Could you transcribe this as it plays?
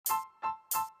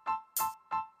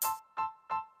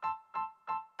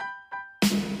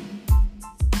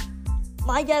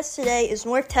My guest today is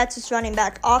North Texas running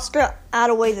back Oscar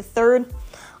Adaway III.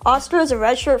 Oscar is a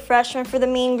redshirt freshman for the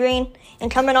Mean Green and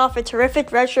coming off a terrific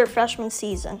redshirt freshman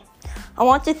season. I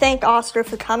want to thank Oscar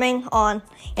for coming on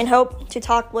and hope to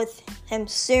talk with him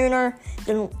sooner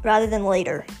rather than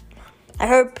later. I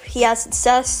hope he has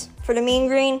success for the Mean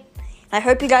Green. I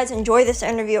hope you guys enjoy this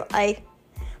interview. I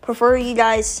prefer you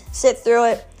guys sit through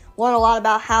it, learn a lot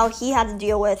about how he had to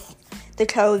deal with the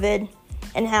COVID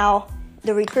and how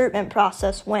the recruitment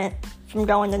process went from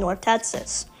going to North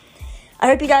Texas. I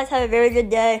hope you guys have a very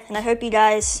good day, and I hope you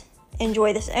guys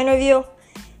enjoy this interview.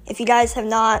 If you guys have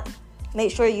not, make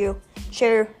sure you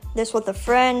share this with a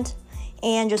friend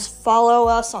and just follow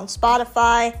us on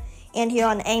Spotify and here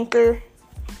on Anchor.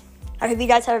 I hope you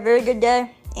guys have a very good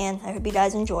day, and I hope you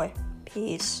guys enjoy.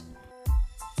 Peace.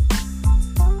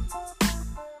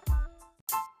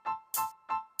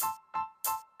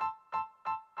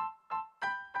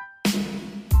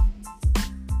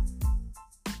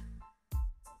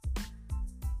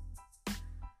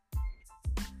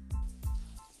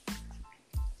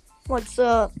 What's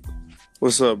up?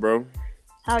 What's up, bro?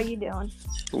 How are you doing?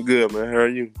 I'm good, man. How are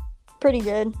you? Pretty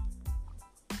good.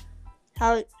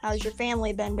 How's your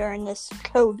family been during this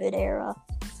COVID era?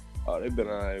 Oh, they've been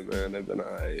all right, man. They've been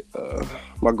all right.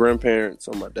 My grandparents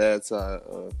on my dad's side,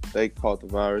 they caught the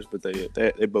virus, but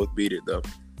they both beat it, though.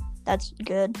 That's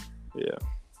good. Yeah.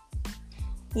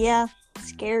 Yeah,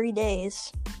 scary days.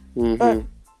 Mm-hmm. But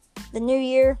the new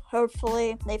year,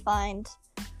 hopefully, they find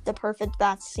the perfect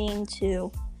vaccine to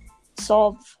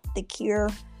solve the cure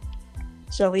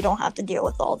so we don't have to deal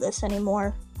with all this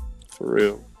anymore. For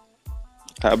real.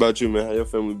 How about you, man? How your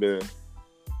family been?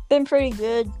 Been pretty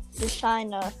good. Just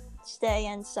trying to stay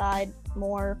inside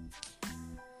more.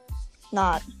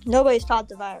 Nobody's caught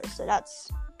the virus, so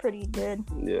that's pretty good.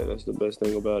 Yeah, that's the best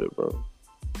thing about it, bro.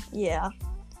 Yeah.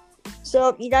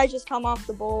 So you guys just come off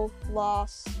the bowl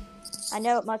loss. I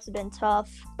know it must have been tough,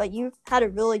 but you had a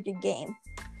really good game.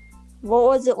 What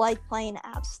was it like playing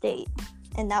App State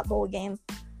in that bowl game?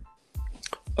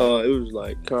 It was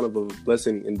like kind of a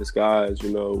blessing in disguise. You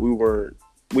know,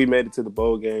 we made it to the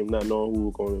bowl game not knowing who we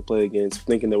were going to play against,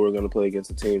 thinking that we were going to play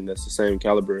against a team that's the same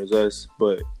caliber as us.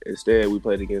 But instead, we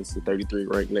played against the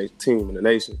 33rd ranked team in the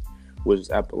nation, which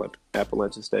is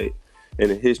Appalachian State.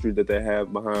 And the history that they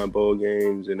have behind bowl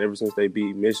games, and ever since they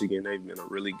beat Michigan, they've been a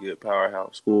really good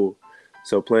powerhouse school.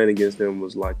 So playing against them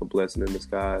was like a blessing in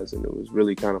disguise, and it was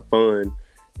really kind of fun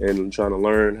and trying to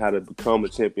learn how to become a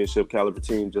championship caliber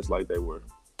team just like they were.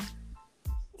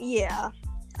 Yeah.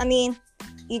 I mean,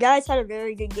 you guys had a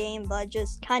very good game, but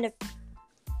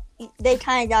they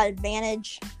kind of got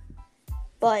advantage.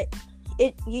 But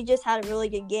you just had a really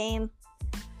good game,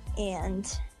 and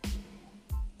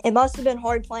it must have been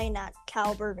hard playing that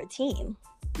caliber of a team.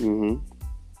 Mm-hmm.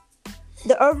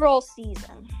 The overall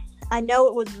season, I know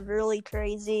it was really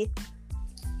crazy.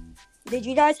 Did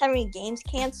you guys have any games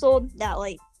canceled that,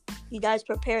 you guys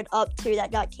prepared up to that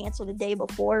got canceled the day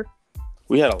before?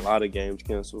 We had a lot of games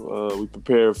canceled. We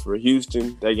prepared for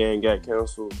Houston. That game got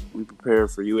canceled. We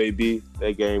prepared for UAB.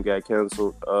 That game got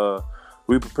canceled.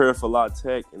 We prepared for La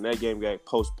Tech, and that game got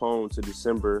postponed to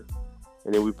December.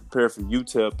 And then we prepared for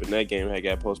UTEP, and that game had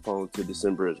got postponed to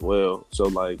December as well. So,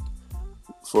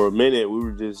 for a minute, we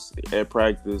were just at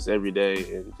practice every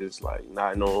day and just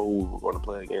not knowing who we were going to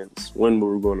play against, when we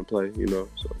were going to play,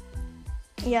 So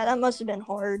yeah, that must have been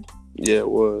hard. Yeah, it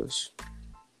was.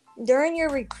 During your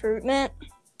recruitment,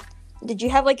 did you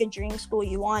have a dream school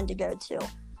you wanted to go to?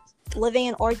 Living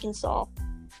in Arkansas,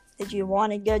 did you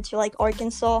want to go to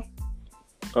Arkansas?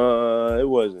 It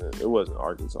wasn't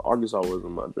Arkansas. Arkansas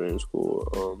wasn't my dream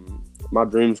school. My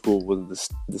dream school was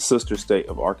the sister state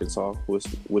of Arkansas,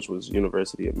 which was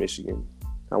University of Michigan.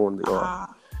 I wanted to go. I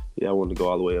wanted to go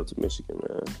all the way up to Michigan,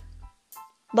 man.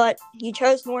 But you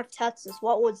chose North Texas.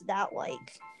 What was that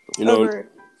like?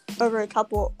 Over a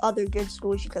couple other good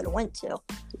schools you could have went to.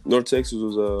 North Texas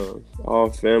was all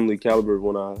family caliber.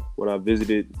 When I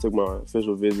visited, took my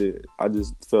official visit, I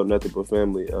just felt nothing but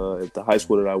family. At the high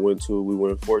school that I went to, we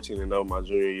went 14-0 my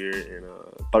junior year and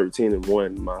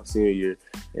 13-1 my senior year,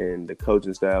 and the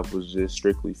coaching staff was just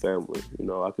strictly family.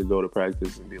 I could go to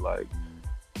practice and be like,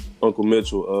 Uncle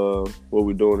Mitchell, what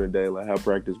we doing today? How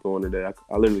practice going today?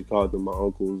 I literally called them my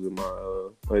uncles and my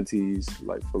aunties,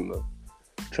 from the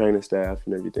training staff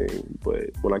and everything.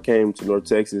 But when I came to North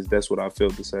Texas, that's what I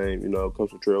felt the same.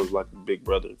 Coach Latrell was like a big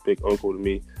brother, big uncle to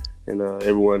me, and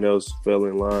everyone else fell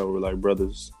in line. We were like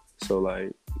brothers. So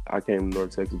I came to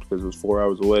North Texas because it was 4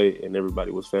 hours away and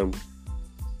everybody was family.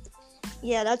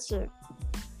 Yeah,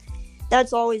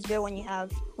 that's always good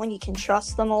when you can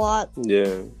trust them a lot.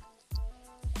 Yeah.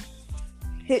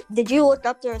 Did you look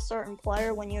up to a certain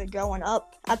player when you were growing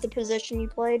up at the position you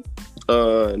played?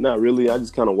 Not really. I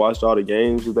just kind of watched all the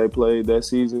games that they played that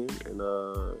season, and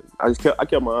I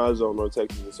kept my eyes on North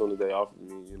Texas as soon as they offered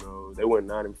me. You know, they went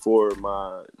 9-4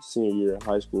 my senior year in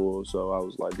high school, so I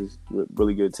was like, this is a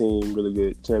really good team, really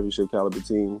good championship caliber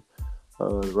team.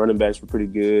 The running backs were pretty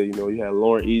good. You know, you had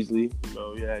Lauren Easley. You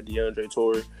know, you had DeAndre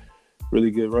Torrey,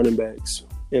 really good running backs,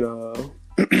 and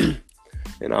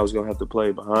and I was gonna have to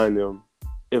play behind them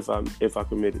if I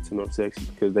committed to North Texas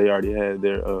because they already had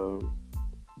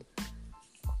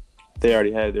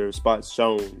their spots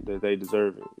shown that they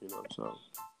deserve it, you know. So,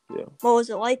 yeah. What was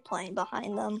it like playing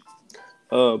behind them?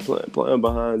 Playing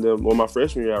behind them. Well, my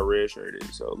freshman year I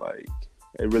redshirted, so like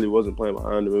it really wasn't playing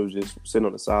behind them. It was just sitting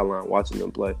on the sideline watching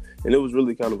them play, and it was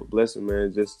really kind of a blessing,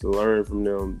 man, just to learn from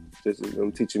them, just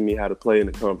them teaching me how to play in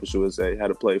the conference, would say, how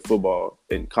to play football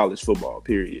in college football.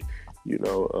 Period. You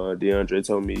know, DeAndre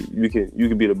told me you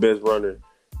can be the best runner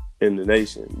in the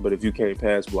nation, but if you can't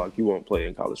pass block, you won't play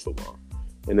in college football,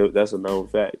 and that's a known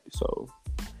fact. So,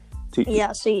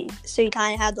 yeah, so you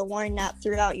kind of had to learn that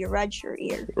throughout your redshirt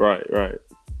year. Right.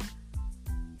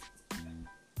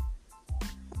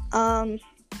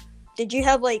 Did you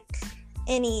have like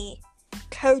any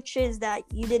coaches that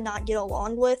you did not get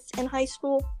along with in high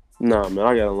school? Nah, man,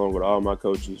 I got along with all my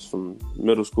coaches from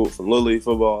middle school, from Little League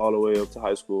football all the way up to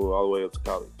high school, all the way up to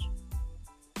college.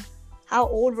 How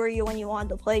old were you when you wanted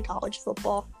to play college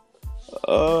football?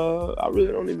 I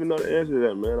really don't even know the answer to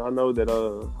that, man. I know that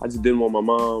I just didn't want my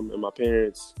mom and my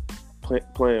parents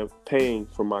paying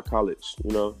for my college,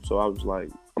 you know? So I was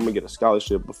like, I'm going to get a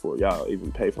scholarship before y'all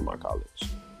even pay for my college.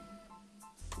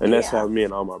 And that's how me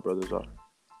and all my brothers are.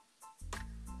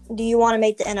 Do you want to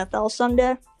make the NFL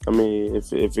someday? I mean,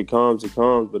 if it comes, it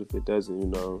comes. But if it doesn't, you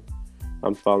know,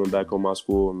 I'm falling back on my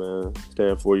school, man.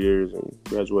 Staying 4 years and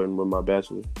graduating with my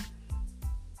bachelor.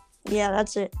 Yeah,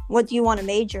 that's it. What do you want to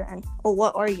major in? Or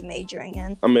what are you majoring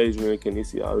in? I'm majoring in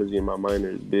kinesiology and my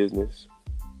minor is business.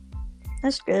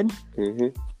 That's good. Mm-hmm.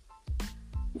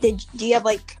 Do you have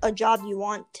like a job you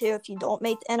want to, if you don't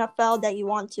make the NFL, that you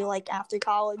want to like after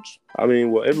college? I mean,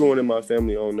 well, everyone in my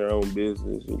family own their own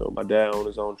business. You know, my dad owned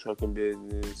his own trucking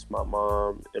business. My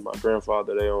mom and my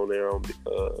grandfather, they own their own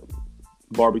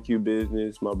barbecue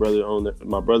business. My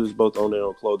brothers both own their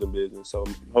own clothing business. So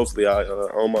hopefully I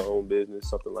own my own business,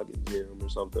 something like a gym or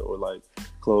something, or like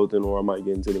clothing, or I might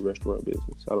get into the restaurant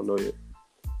business. I don't know yet.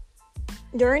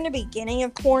 During the beginning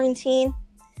of quarantine,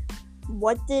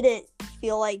 what did it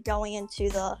feel like going into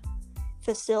the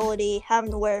facility,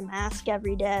 having to wear a mask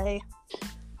every day,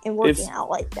 and working out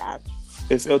like that?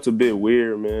 It felt a bit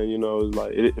weird, man. You know,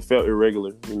 like it felt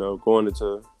irregular. You know, going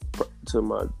into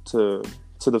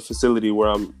the facility where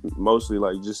I'm mostly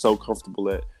like just so comfortable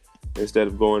at. Instead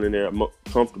of going in there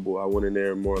comfortable, I went in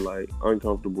there more like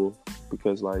uncomfortable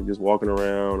because like just walking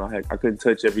around, I couldn't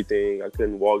touch everything. I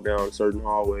couldn't walk down certain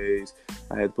hallways.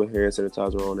 I had to put hand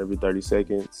sanitizer on every 30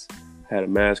 seconds. Had a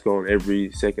mask on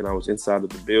every second I was inside of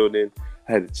the building.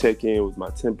 I had to check in with my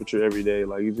temperature every day.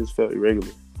 Like, it just felt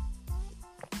irregular.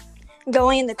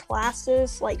 Going into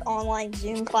classes, like online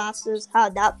Zoom classes,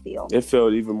 how'd that feel? It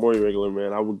felt even more irregular,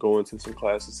 man. I would go into some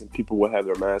classes and people would have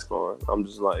their mask on. I'm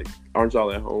just like, aren't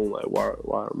y'all at home? Like, why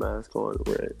are masks on?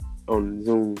 We're on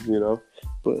Zoom, you know?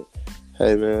 But,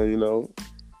 hey, man, you know,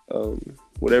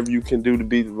 whatever you can do to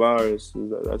beat the virus,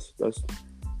 that's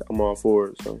I'm all for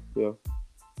it, so, yeah.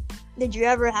 Did you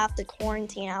ever have to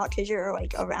quarantine out because you were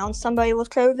like around somebody with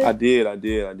COVID? I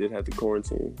did have to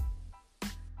quarantine.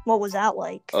 What was that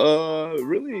like?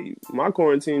 Really, my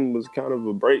quarantine was kind of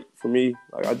a break for me.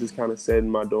 Like, I just kind of sat in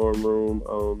my dorm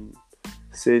room,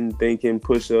 sitting, thinking,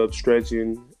 push-ups,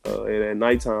 stretching. And at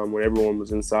nighttime, when everyone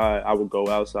was inside, I would go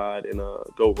outside and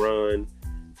go run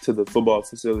to the football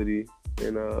facility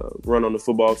and run on the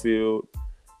football field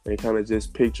and kind of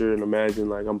just picture and imagine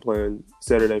like I'm playing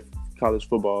Saturday college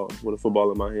football with a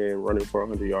football in my hand, running for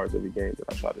 100 yards every game that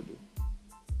I try to do.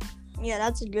 Yeah,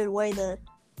 that's a good way to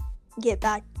get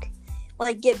back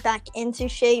into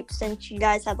shape since you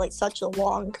guys had like such a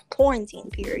long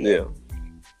quarantine period. Yeah.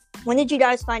 When did you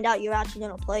guys find out you were actually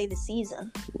going to play the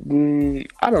season?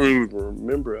 I don't even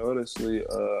remember, honestly.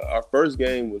 Our first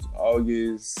game was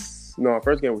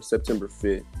September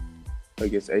 5th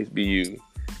against HBU.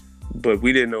 But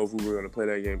we didn't know if we were going to play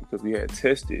that game because we had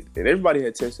tested, and everybody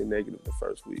had tested negative the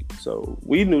first week. So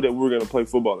we knew that we were going to play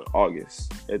football in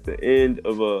August. At the end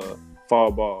of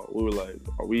fall ball, we were like,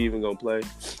 are we even going to play?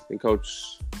 And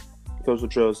Coach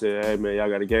Luttrell said, hey, man, y'all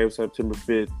got a game September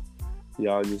 5th.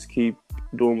 Y'all just keep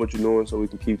doing what you're doing so we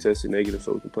can keep testing negative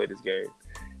so we can play this game.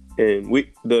 And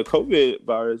the COVID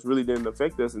virus really didn't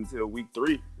affect us until week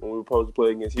 3 when we were supposed to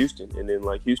play against Houston. And then,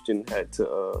 like, Houston had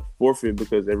to forfeit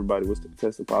because everybody was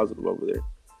tested positive over there.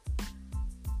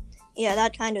 Yeah,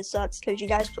 that kind of sucks because you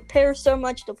guys prepare so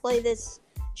much to play this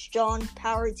strong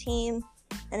power team,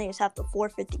 and then you just have to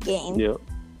forfeit the game. Yeah.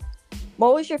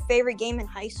 What was your favorite game in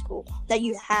high school that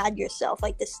you had yourself?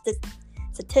 Like the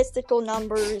statistical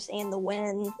numbers and the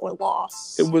win or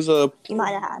loss. It was you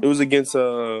might have had. It was against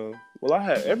well, I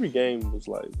had every game was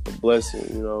like a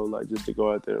blessing, you know, like just to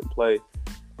go out there and play.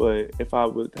 But if I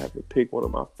would have to pick one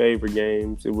of my favorite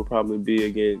games, it would probably be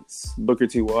against Booker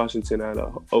T. Washington out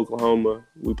of Oklahoma.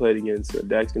 We played against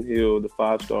Daxton Hill, the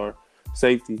 5-star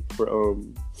safety for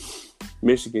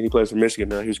Michigan. He plays for Michigan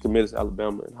now. He was committed to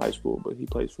Alabama in high school, but he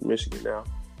plays for Michigan now.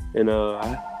 And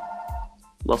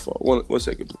my fault. One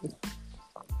second, please.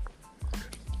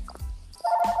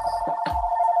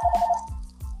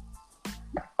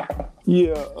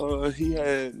 Yeah, he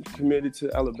had committed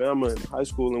to Alabama in high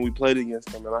school, and we played against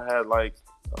him. And I had like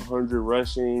 100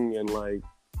 rushing and like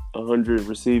 100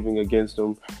 receiving against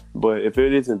him. But if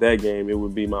it isn't that game, it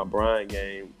would be my Bryant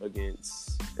game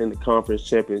in the conference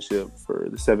championship for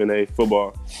the 7A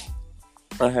football.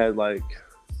 I had like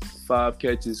 5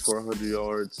 catches for 100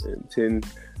 yards and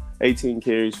 18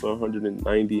 carries for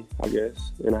 190, I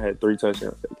guess. And I had 3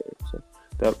 touchdowns that game.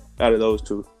 So out of those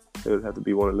 2, it would have to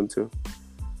be one of them 2.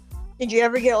 Did you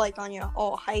ever get like on your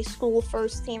all high school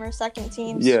first team or second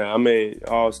teams? Yeah, I made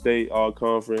all state, all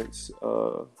conference.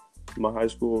 My high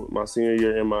school, my senior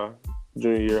year and my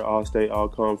junior year, all state, all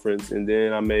conference, and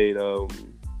then I made the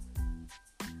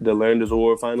Landers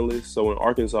Award finalists. So in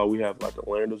Arkansas, we have like the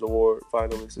Landers Award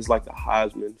finalists. It's like the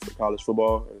Heisman for college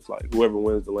football. And it's like whoever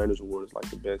wins the Landers Award is like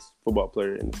the best football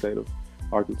player in the state of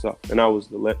Arkansas. And I was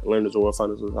the Landers Award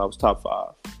finalist. I was top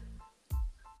 5.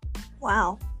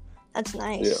 Wow, that's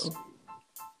nice. Yeah.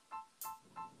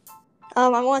 I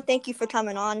want to thank you for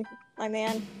coming on, my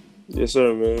man. Yes,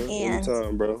 sir, man. And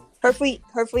anytime, bro. Hopefully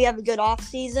you have a good off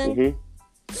season.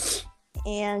 Mm-hmm.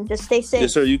 And just stay safe.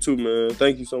 Yes, sir. You too, man.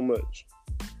 Thank you so much.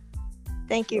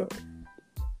 Thank you.